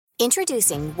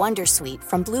Introducing Wondersuite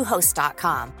from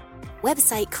Bluehost.com.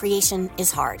 Website creation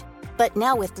is hard, but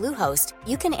now with Bluehost,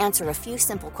 you can answer a few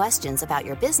simple questions about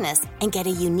your business and get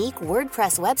a unique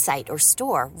WordPress website or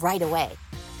store right away.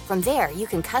 From there, you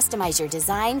can customize your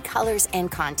design, colors,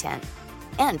 and content.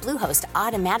 And Bluehost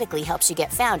automatically helps you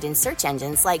get found in search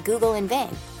engines like Google and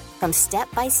Bing. From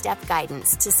step-by-step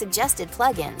guidance to suggested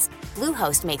plugins,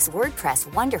 Bluehost makes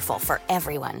WordPress wonderful for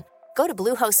everyone. Go to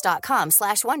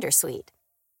bluehost.com/wondersuite.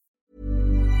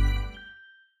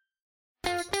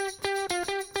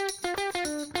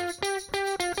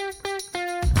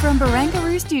 From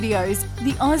Barangaroo Studios,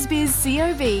 the AusBiz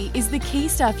COB is the key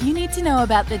stuff you need to know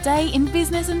about the day in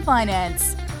business and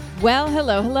finance. Well,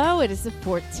 hello. It is the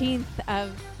 14th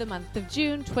of the month of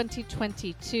June,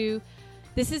 2022.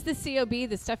 This is the COB,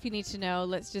 the stuff you need to know,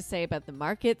 let's just say, about the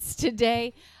markets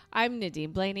today. I'm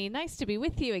Nadine Blaney. Nice to be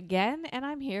with you again, and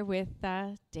I'm here with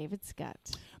David Scott.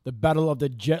 The battle of the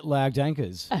jet-lagged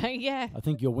anchors. Yeah. I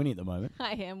think you're winning at the moment.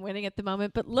 I am winning at the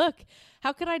moment. But look,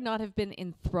 how could I not have been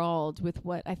enthralled with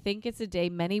what I think is a day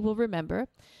many will remember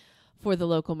for the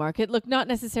local market? Look, not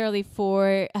necessarily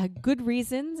for good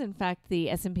reasons. In fact,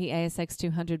 the S&P ASX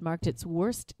 200 marked its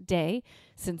worst day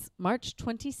since March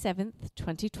 27th,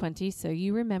 2020. So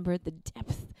you remember the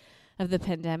depth of the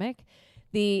pandemic.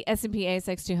 The S&P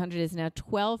ASX 200 is now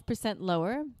 12%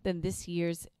 lower than this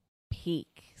year's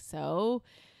peak. So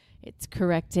it's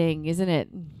correcting, isn't it?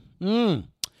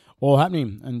 All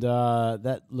happening. And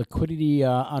that liquidity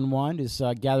unwind is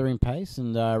gathering pace,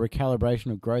 and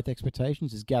recalibration of growth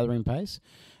expectations is gathering pace,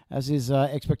 as is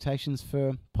expectations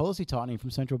for policy tightening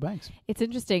from central banks. It's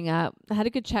interesting. I had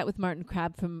a good chat with Martin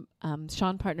Crabb from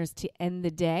Shaw Partners to end the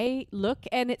day. Look,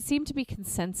 and it seemed to be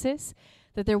consensus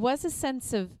that there was a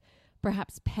sense of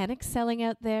perhaps panic selling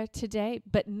out there today,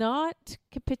 but not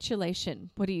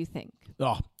capitulation. What do you think?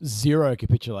 Oh, zero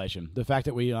capitulation. The fact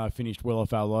that we finished well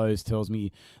off our lows tells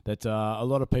me that a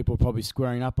lot of people are probably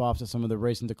squaring up after some of the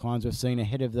recent declines we've seen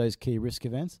ahead of those key risk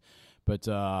events. But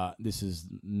this is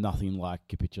nothing like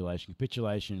capitulation.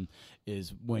 Capitulation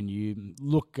is when you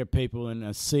look at people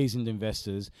and seasoned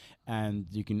investors and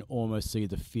you can almost see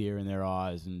the fear in their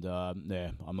eyes. And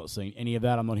I'm not seeing any of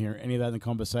that. I'm not hearing any of that in the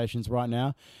conversations right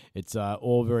now. It's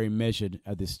all very measured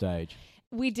at this stage.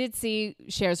 We did see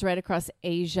shares right across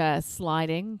Asia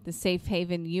sliding. The safe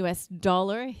haven US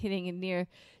dollar hitting a near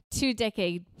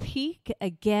 2-decade peak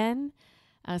again.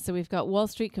 So we've got Wall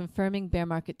Street confirming bear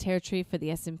market territory for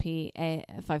the S&P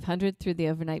 500 through the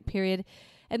overnight period.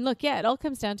 And look, yeah, it all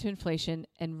comes down to inflation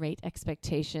and rate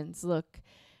expectations. Look,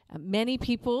 many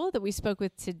people that we spoke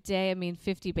with today,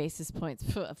 50 basis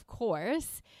points, of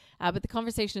course. But the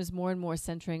conversation is more and more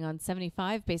centering on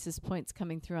 75 basis points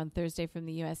coming through on Thursday from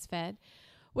the U.S. Fed.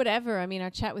 Whatever. Our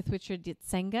chat with Richard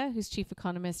Ditsenga, who's chief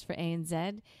economist for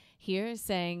ANZ, here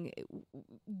saying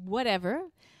whatever.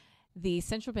 The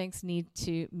central banks need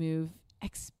to move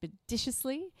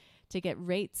expeditiously to get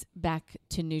rates back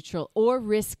to neutral or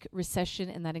risk recession,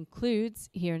 and that includes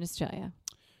here in Australia.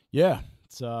 Yeah,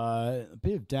 it's a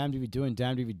bit of damned if you do and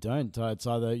damned if you don't. It's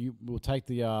either you will take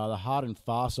the hard and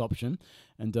fast option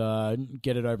and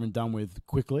get it over and done with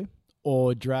quickly,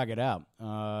 or drag it out.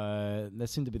 There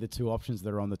seem to be the two options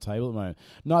that are on the table at the moment.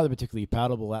 Neither particularly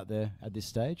palatable out there at this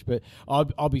stage, but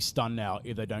I'll be stunned now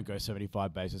if they don't go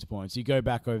 75 basis points. You go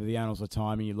back over the annals of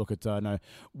time and you look at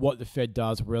what the Fed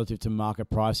does relative to market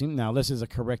pricing. Now, unless there's a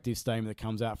corrective statement that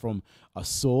comes out from a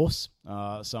source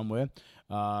somewhere,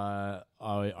 I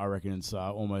reckon it's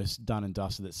almost done and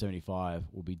dusted that 75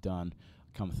 will be done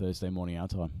come Thursday morning our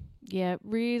time. Yeah,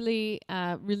 really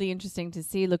interesting to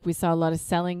see. Look, we saw a lot of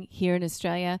selling here in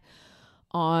Australia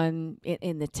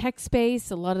in the tech space,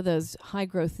 a lot of those high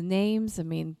growth names.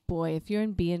 Boy, if you're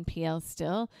in BNPL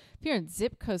still, if you're in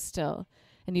Zipco still,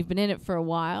 and you've been in it for a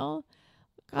while,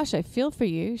 gosh, I feel for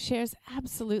you. Shares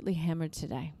absolutely hammered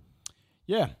today.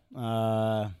 Yeah,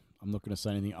 I'm not going to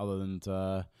say anything other than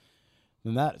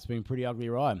that. It's been a pretty ugly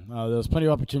ride. There was plenty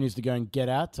of opportunities to go and get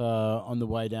out on the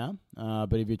way down,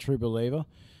 but if you're a true believer,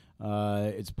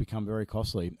 it's become very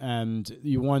costly. And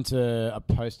you want a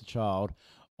poster child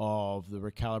of the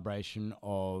recalibration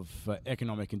of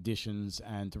economic conditions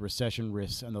and recession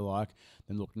risks and the like,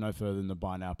 then look no further than the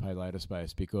buy now, pay later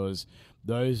space, because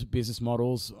those business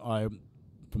models,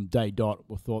 from day dot,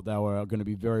 thought they were going to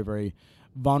be very, very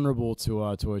vulnerable to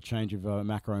a change of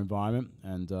macro environment,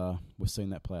 and we're seeing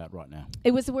that play out right now.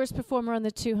 It was the worst performer on the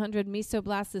 200.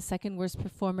 Mesoblast, the second worst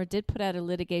performer, did put out a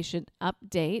litigation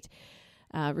update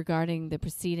regarding the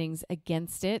proceedings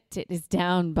against it. It is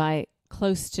down by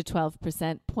close to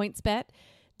 12%. PointsBet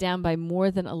down by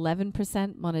more than 11%.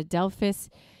 Monadelphous,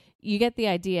 you get the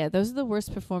idea. Those are the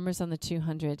worst performers on the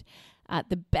 200.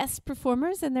 the best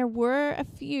performers, and there were a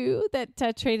few that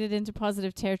traded into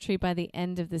positive territory by the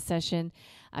end of the session.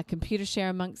 Computershare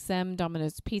amongst them,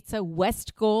 Domino's Pizza,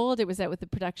 Westgold. It was out with the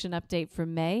production update for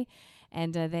May,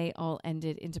 and they all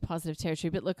ended into positive territory.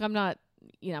 But look, I'm not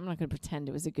going to pretend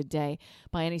it was a good day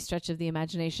by any stretch of the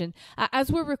imagination.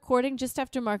 As we're recording, just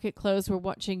after market close, we're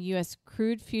watching U.S.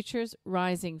 crude futures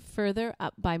rising further,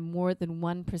 up by more than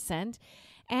 1%.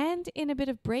 And in a bit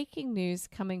of breaking news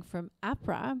coming from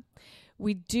APRA,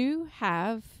 we do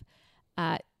have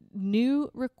new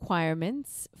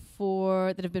requirements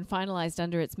that have been finalized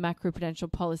under its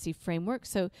macroprudential policy framework.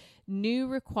 So new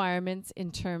requirements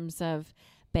in terms of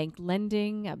bank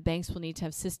lending. Banks will need to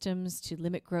have systems to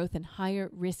limit growth in higher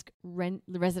risk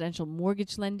residential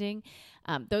mortgage lending.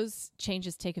 Those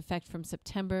changes take effect from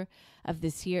September of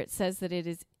this year. It says that it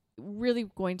is really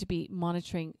going to be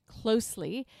monitoring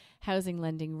closely housing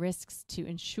lending risks to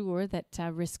ensure that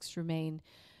risks remain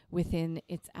within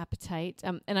its appetite.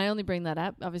 And I only bring that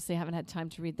up. Obviously, I haven't had time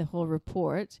to read the whole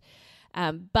report.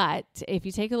 But if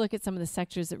you take a look at some of the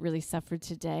sectors that really suffered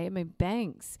today, I mean,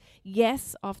 banks,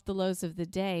 yes, off the lows of the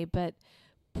day, but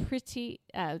pretty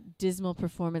dismal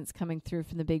performance coming through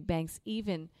from the big banks,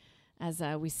 even as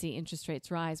we see interest rates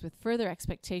rise with further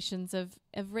expectations of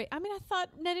rate. I mean, I thought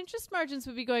net interest margins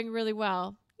would be going really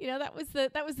well. That was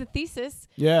the thesis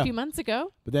a few months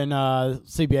ago. But then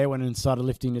CBA went and started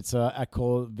lifting its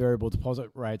at-call variable deposit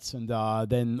rates, and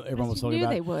then everyone was talking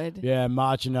about they would. Yeah,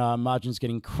 margins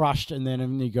getting crushed, and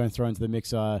then you go and throw into the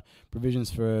mix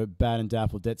provisions for bad and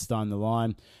doubtful debts down the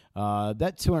line.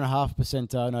 That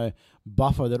 2.5%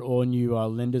 buffer that all new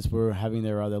lenders were having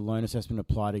their loan assessment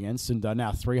applied against, and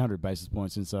now 300 basis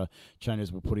points since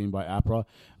changes were put in by APRA.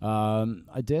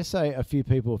 I dare say a few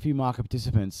market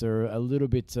participants are a little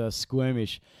bit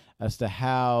squirmish as to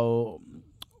how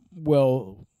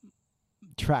well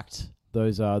tracked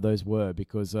those were,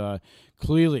 because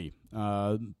clearly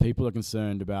people are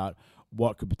concerned about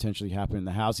what could potentially happen in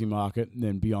the housing market, and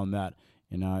then beyond that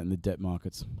in the debt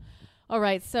markets. All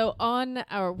right, so on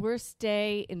our worst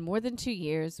day in more than 2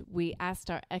 years, we asked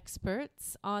our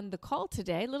experts on the call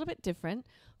today, a little bit different,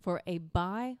 for a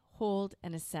buy, hold,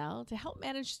 and a sell to help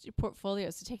manage your portfolio.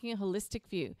 So taking a holistic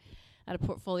view at a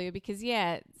portfolio, because,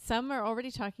 some are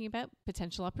already talking about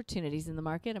potential opportunities in the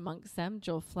market. Amongst them,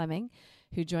 Joel Fleming,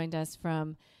 who joined us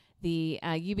from the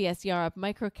UBS Yarra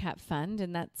Microcap Fund,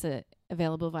 and that's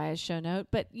available via show note.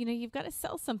 But, you've got to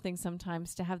sell something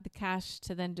sometimes to have the cash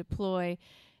to then deploy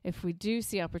if we do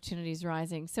see opportunities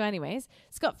rising. So anyways,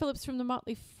 Scott Phillips from The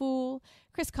Motley Fool,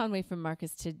 Chris Conway from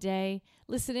Marcus Today.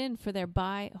 Listen in for their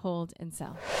buy, hold, and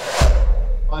sell.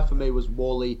 Buy for me was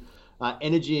Worley.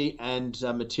 Energy and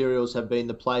materials have been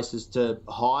the places to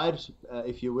hide,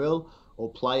 if you will,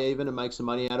 or play even and make some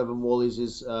money out of them. Worley's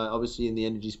is obviously in the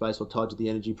energy space or tied to the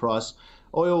energy price.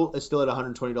 Oil is still at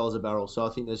 $120 a barrel, so I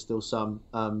think there's still some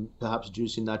perhaps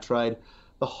juice in that trade.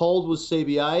 The hold was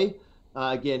CBA.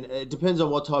 Again, it depends on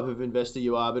what type of investor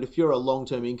you are, but if you're a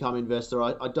long-term income investor,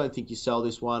 I don't think you sell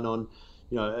this one on,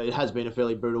 it has been a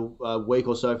fairly brutal week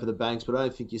or so for the banks, but I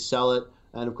don't think you sell it.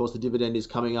 And of course, the dividend is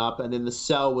coming up. And then the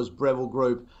sell was Breville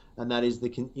Group, and that is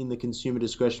in the consumer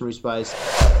discretionary space.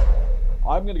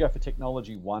 I'm going to go for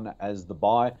Technology One as the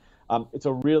buy. It's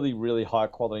a really, really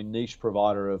high-quality niche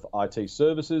provider of IT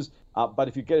services. But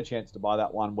if you get a chance to buy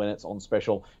that one when it's on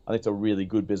special, I think it's a really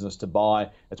good business to buy.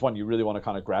 It's one you really want to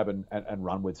kind of grab and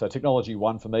run with. So Technology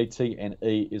One for me,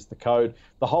 TNE is the code.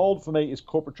 The hold for me is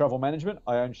Corporate Travel Management.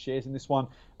 I own shares in this one.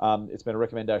 It's been a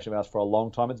recommendation of ours for a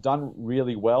long time. It's done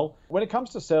really well. When it comes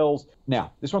to sells,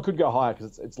 now, this one could go higher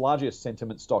because it's largely a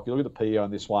sentiment stock. You look at the PE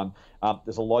on this one,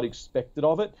 there's a lot expected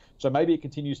of it. So maybe it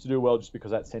continues to do well just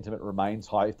because that sentiment remains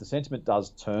high. If the sentiment does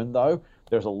turn, though,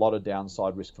 there's a lot of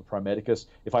downside risk for Pro Medicus.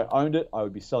 If I owned it, I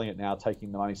would be selling it now,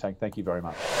 taking the money, saying thank you very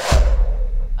much.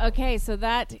 Okay, so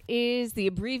that is the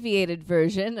abbreviated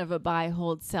version of a buy,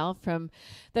 hold, sell from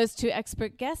those two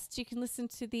expert guests. You can listen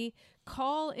to the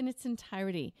call in its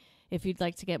entirety if you'd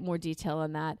like to get more detail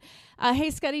on that. Hey,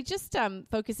 Scotty, just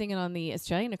focusing in on the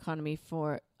Australian economy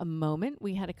for a moment.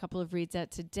 We had a couple of reads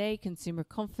out today, Consumer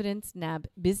Confidence, NAB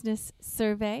Business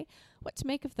Survey. What to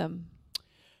make of them?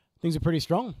 Things are pretty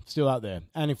strong still out there,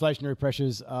 and inflationary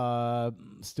pressures are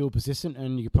still persistent,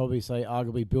 and you could probably say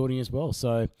arguably building as well.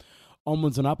 So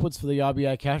onwards and upwards for the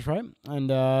RBA cash rate, and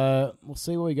we'll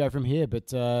see where we go from here.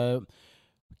 But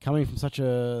coming from such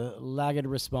a laggard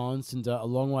response and a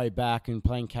long way back and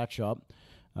playing catch up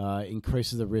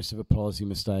increases the risk of a policy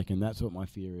mistake, and that's what my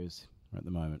fear is at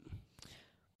the moment.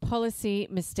 Policy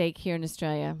mistake here in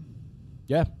Australia.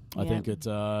 Yeah, I think it's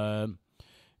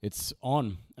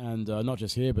on, and not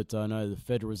just here, but I know the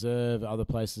Federal Reserve, other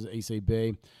places,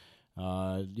 ECB,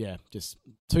 just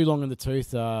too long in the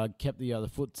tooth. Kept the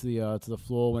foot to the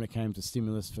floor when it came to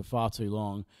stimulus for far too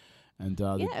long. And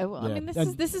I mean,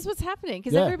 this is what's happening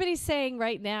because everybody's saying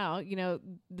right now,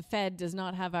 the Fed does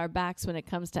not have our backs when it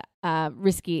comes to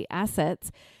risky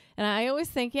assets, and I always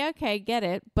think, okay, get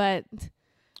it, but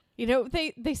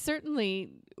they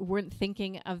certainly weren't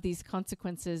thinking of these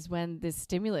consequences when this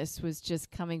stimulus was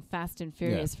just coming fast and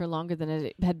furious for longer than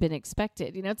it had been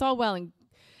expected. It's all well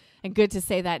and good to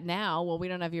say that now, well, we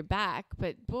don't have your back,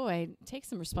 but boy, take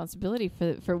some responsibility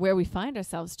for where we find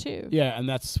ourselves too. Yeah, and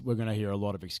we're going to hear a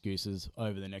lot of excuses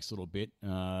over the next little bit.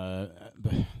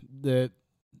 It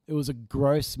was a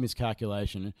gross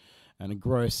miscalculation and a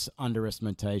gross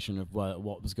underestimation of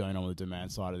what was going on with the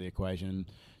demand side of the equation.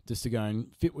 Just to go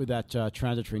and fit with that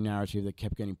transitory narrative that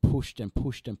kept getting pushed and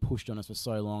pushed and pushed on us for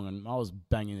so long. And I was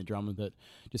banging the drum with it.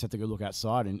 Just had to go look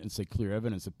outside and see clear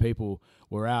evidence that people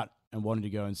were out and wanted to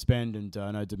go and spend,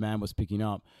 and demand was picking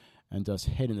up, and just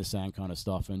head in the sand kind of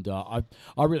stuff. And I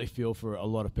really feel for a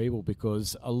lot of people,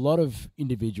 because a lot of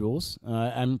individuals,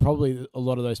 and probably a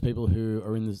lot of those people who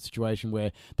are in the situation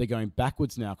where they're going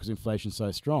backwards now because inflation's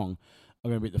so strong, are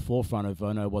going to be at the forefront of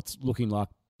what's looking like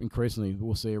increasingly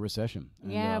we'll see a recession.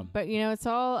 And, but it's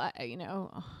all,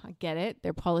 I get it.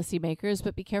 They're policymakers,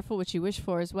 but be careful what you wish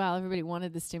for as well. Everybody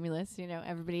wanted the stimulus.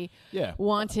 Everybody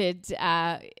wanted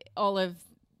all of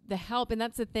the help. And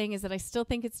that's the thing, is that I still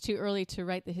think it's too early to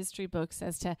write the history books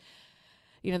as to,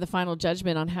 the final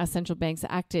judgment on how central banks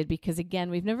acted, because again,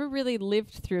 we've never really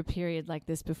lived through a period like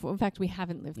this before. In fact, we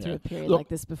haven't lived through a period like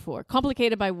this before.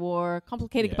 Complicated by war,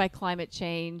 complicated by climate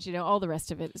change, all the rest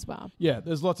of it as well. Yeah,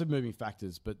 there's lots of moving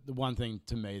factors, but the one thing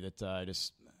to me that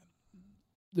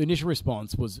the initial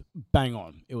response was bang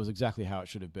on. It was exactly how it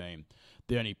should have been.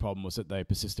 The only problem was that they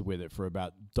persisted with it for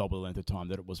about double the length of time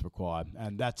that it was required.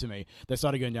 And that, to me, they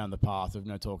started going down the path of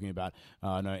talking about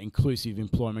inclusive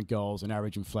employment goals and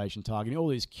average inflation targeting, all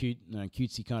these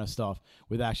cutesy kind of stuff,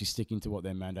 without actually sticking to what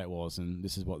their mandate was. And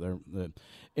this is what the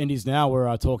end is now.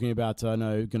 We're talking about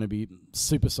going to be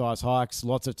super-sized hikes,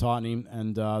 lots of tightening,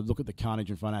 and look at the carnage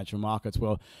in financial markets.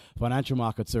 Well, financial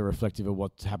markets are reflective of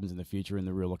what happens in the future in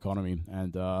the real economy.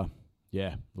 And look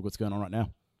what's going on right now.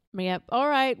 Yep. All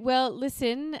right. Well,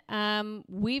 listen,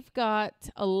 we've got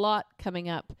a lot coming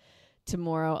up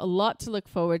tomorrow, a lot to look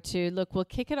forward to. Look, we'll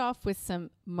kick it off with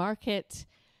some market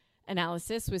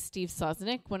analysis with Steve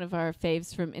Sosnick, one of our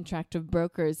faves from Interactive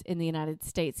Brokers in the United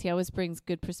States. He always brings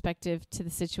good perspective to the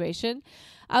situation.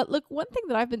 Look, one thing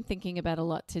that I've been thinking about a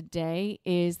lot today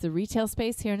is the retail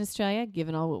space here in Australia,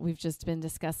 given all what we've just been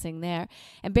discussing there.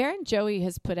 And Barrenjoey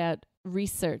has put out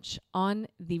research on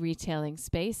the retailing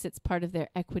space. It's part of their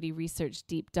equity research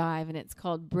deep dive, and it's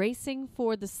called Bracing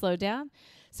for the Slowdown.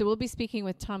 So we'll be speaking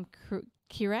with Tom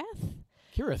Kierath.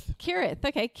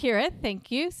 Okay, Kierath,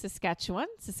 thank you. Saskatchewan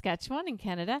in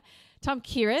Canada. Tom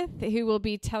Kierath, who will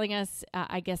be telling us,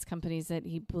 companies that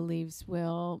he believes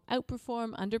will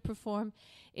outperform, underperform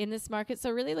in this market.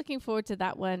 So really looking forward to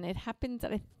that one. It happens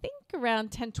at, I think,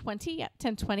 around 10:20. Yeah,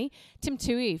 10:20. Tim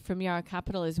Toohey from Yarra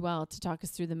Capital as well to talk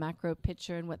us through the macro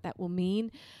picture and what that will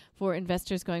mean for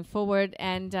investors going forward.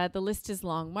 And the list is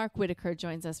long. Mark Whitaker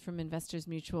joins us from Investors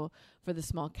Mutual for the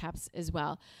small caps as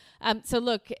well. So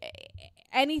look,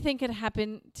 anything could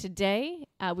happen today.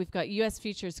 We've got U.S.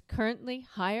 futures currently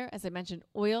higher. As I mentioned,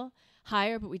 oil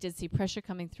higher, but we did see pressure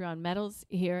coming through on metals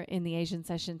here in the Asian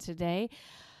session today.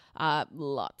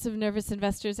 Lots of nervous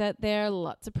investors out there,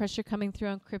 lots of pressure coming through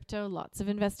on crypto, lots of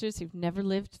investors who've never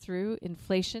lived through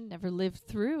inflation, never lived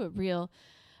through a real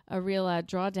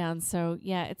drawdown. So,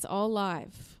 yeah, it's all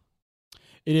live.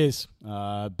 It is.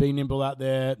 Be nimble out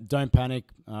there. Don't panic.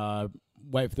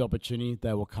 Wait for the opportunity.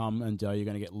 They will come, and you're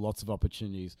going to get lots of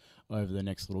opportunities over the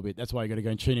next little bit. That's why you got to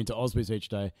go and tune into Ausbiz each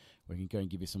day. We can go and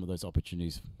give you some of those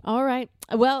opportunities. All right.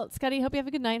 Well, Scotty, hope you have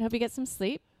a good night. Hope you get some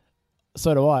sleep.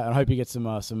 So do I. I hope you get some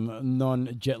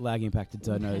non-jet lag impacted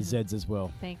Zeds as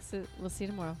well. Thanks. We'll see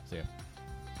you tomorrow. See ya.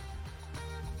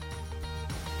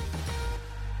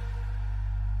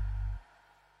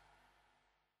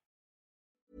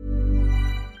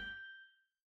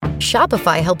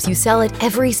 Shopify helps you sell at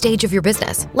every stage of your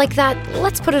business. Like that,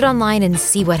 let's put it online and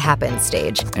see what happens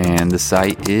stage. And the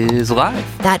site is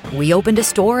live. That we opened a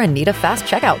store and need a fast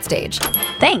checkout stage.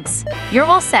 Thanks. You're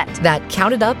all set. That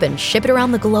count it up and ship it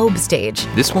around the globe stage.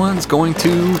 This one's going to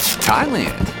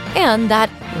Thailand. And that,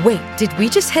 wait, did we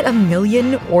just hit 1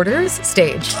 million orders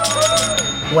stage?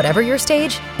 Whatever your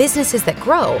stage, businesses that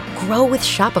grow with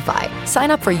Shopify.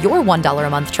 Sign up for your $1 a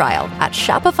month trial at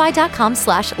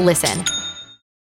shopify.com/listen.